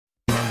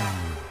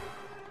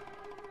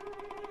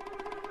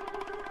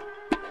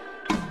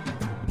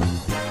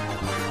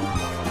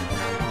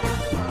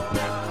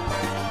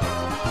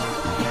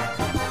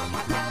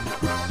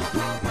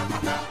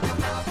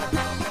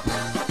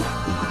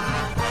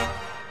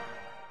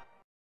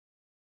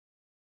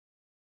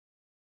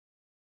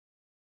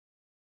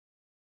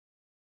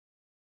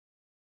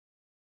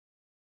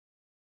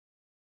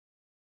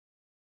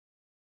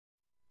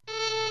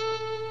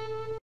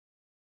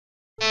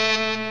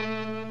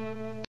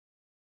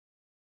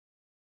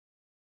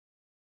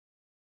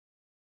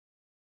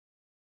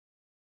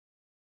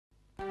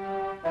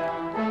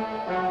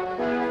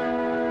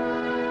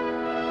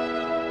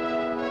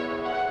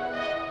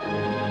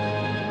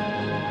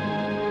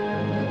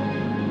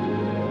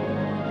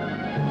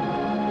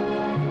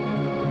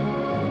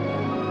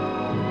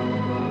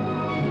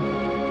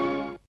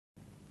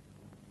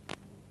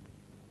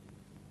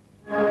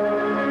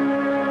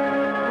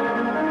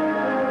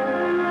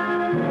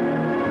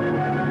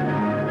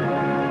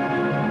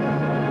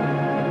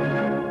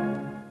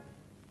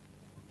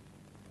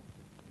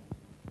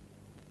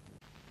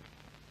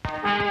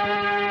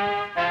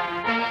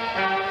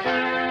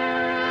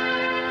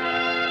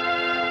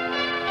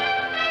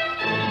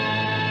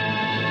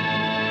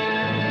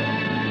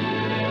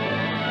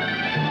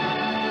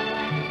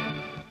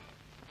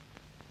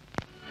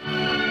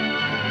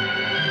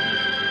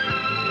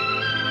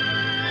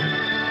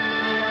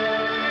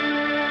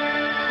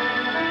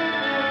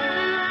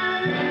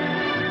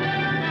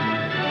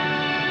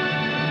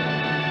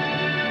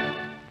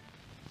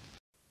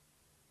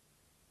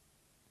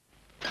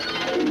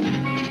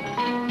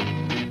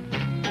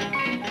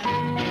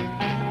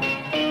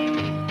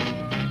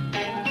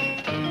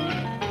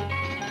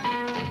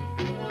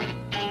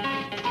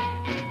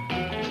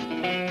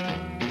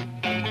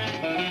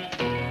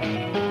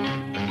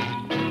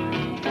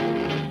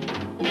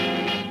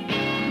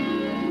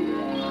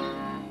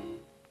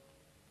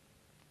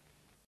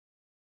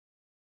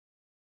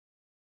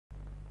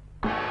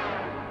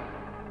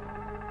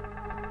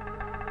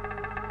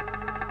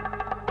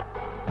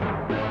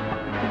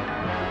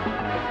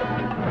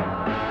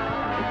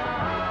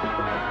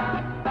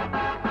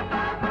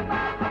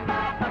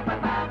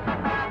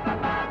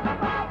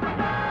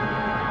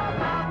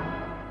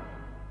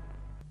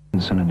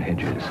Robinson and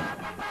Hedges.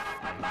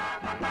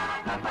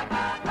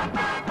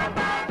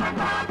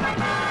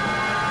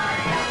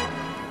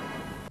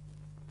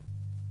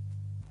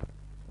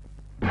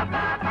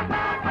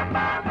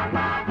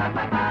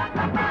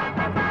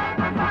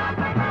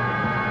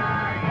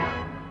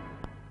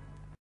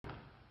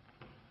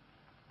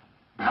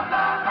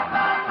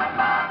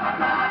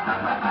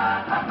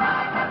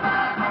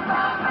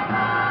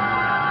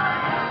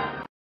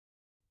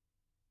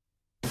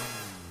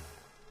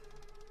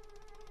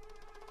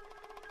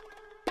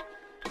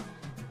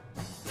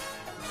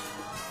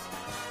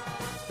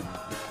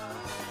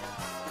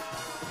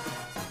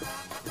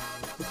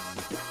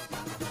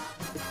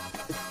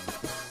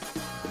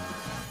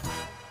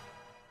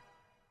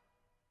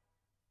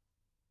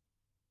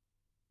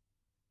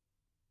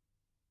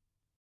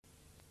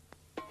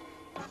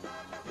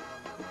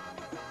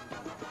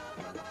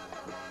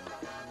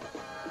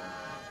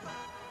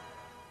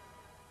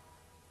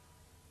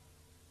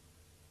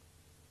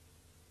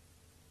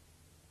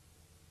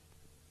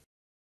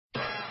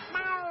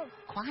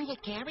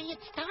 Quiet, Gary,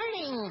 it's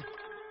starting.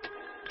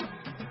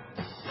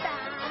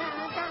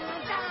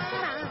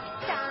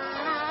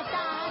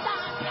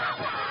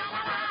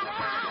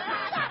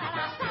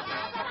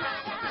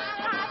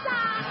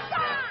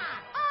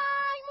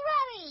 I'm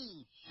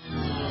ready.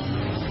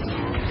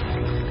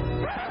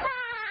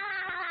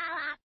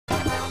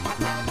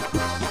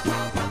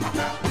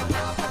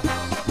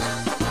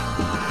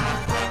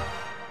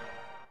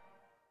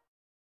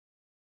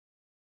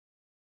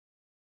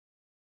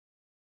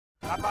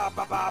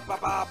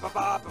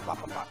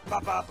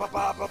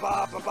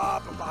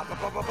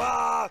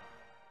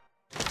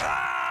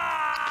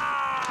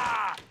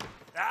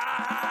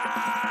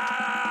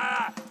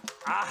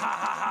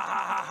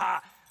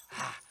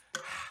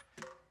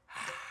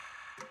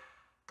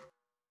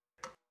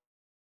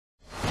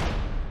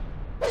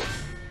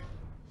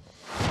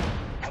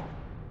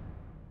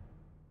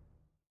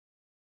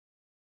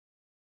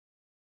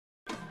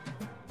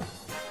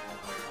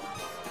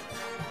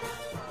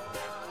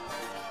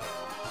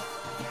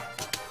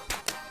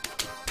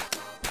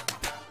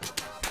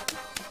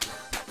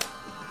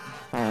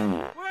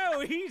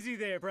 Whoa, easy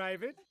there,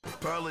 Private.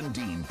 Pearl and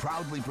Dean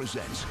proudly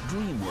presents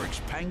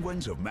DreamWorks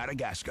Penguins of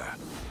Madagascar.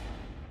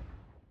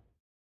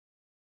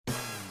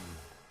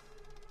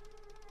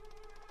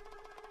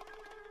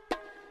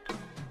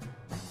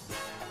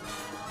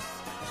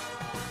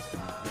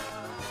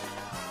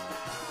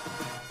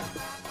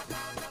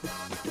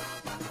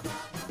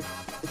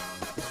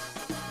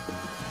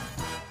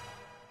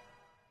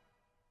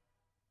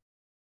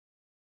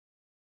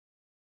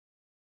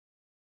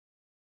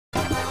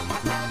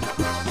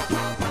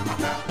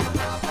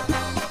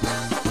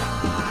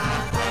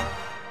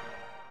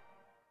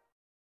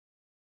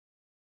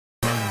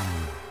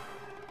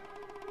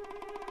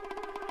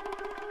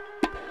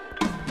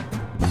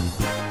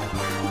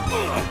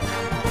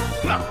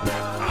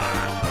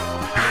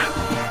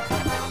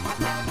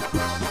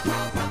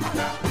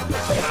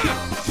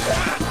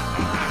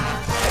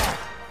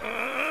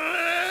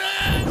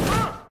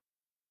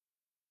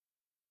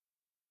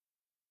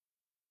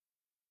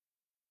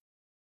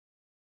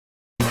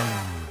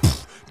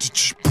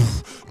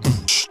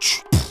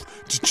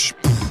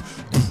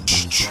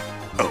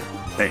 Oh,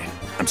 hey,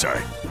 I'm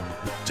sorry.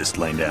 Just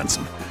laying down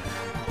some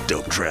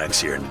dope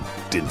tracks here and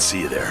didn't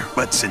see you there.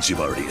 But since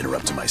you've already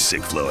interrupted my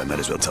sick flow, I might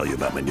as well tell you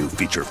about my new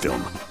feature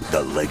film,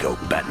 The Lego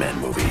Batman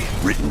Movie.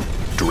 Written,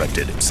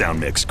 directed, sound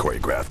mixed,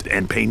 choreographed,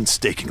 and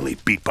painstakingly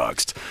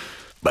beatboxed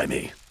by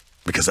me.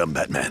 Because I'm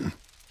Batman.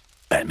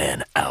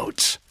 Batman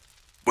out.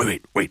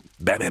 Wait.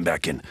 Batman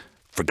back in.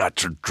 Forgot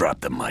to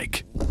drop the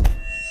mic.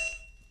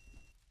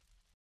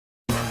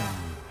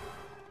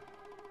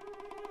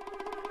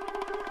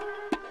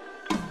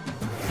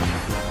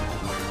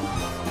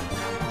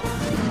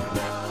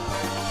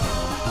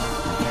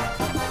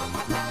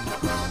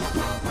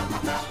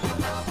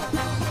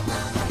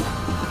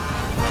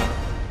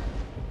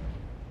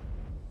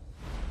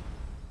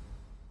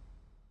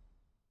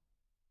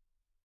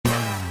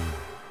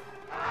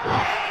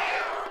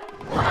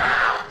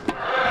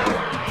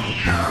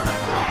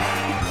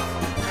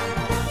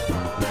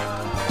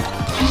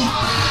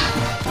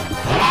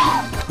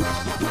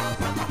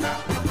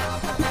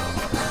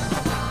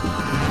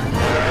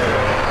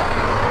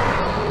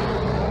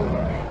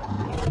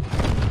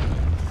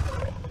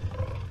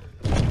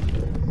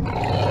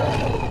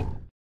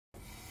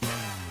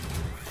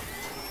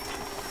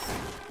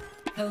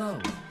 Hello,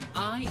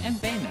 I am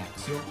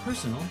Baymax, your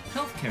personal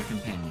healthcare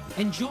companion.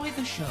 Enjoy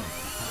the show.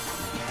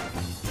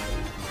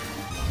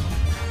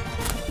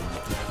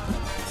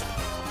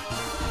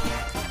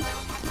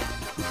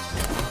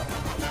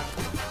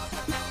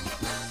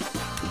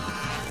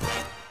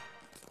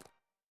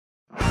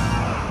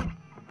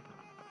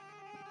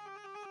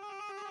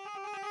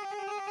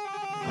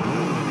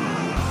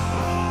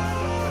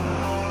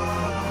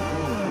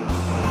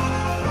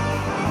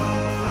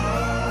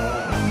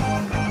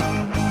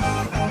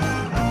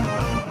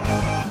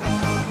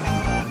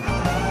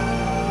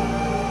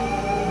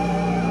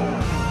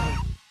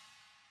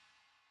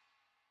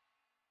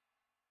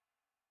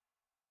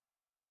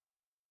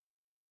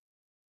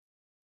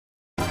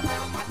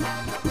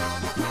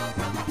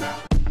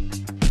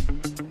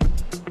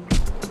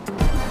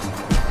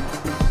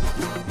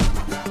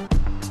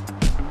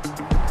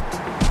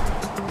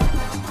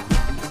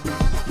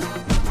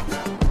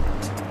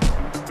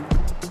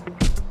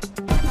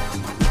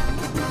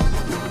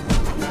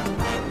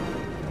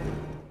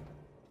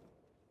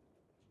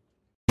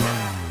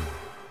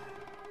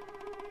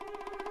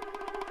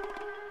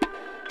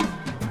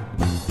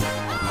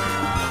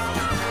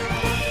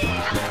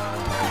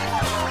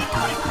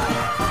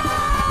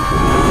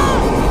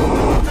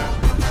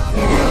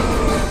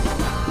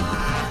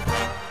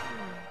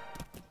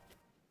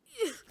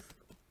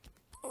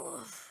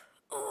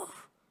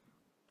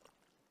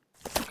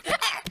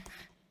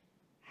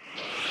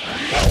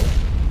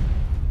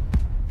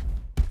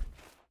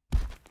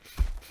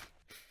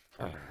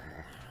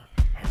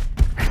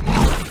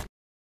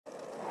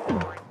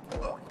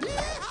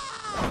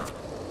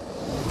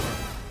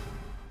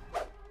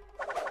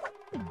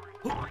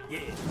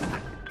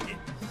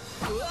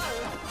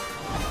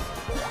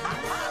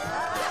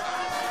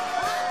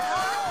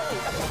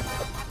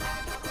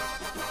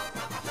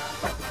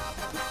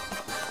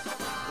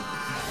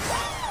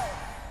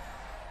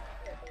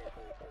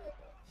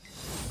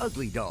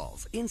 Ugly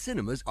Dolls in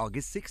cinemas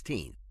August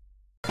 16th.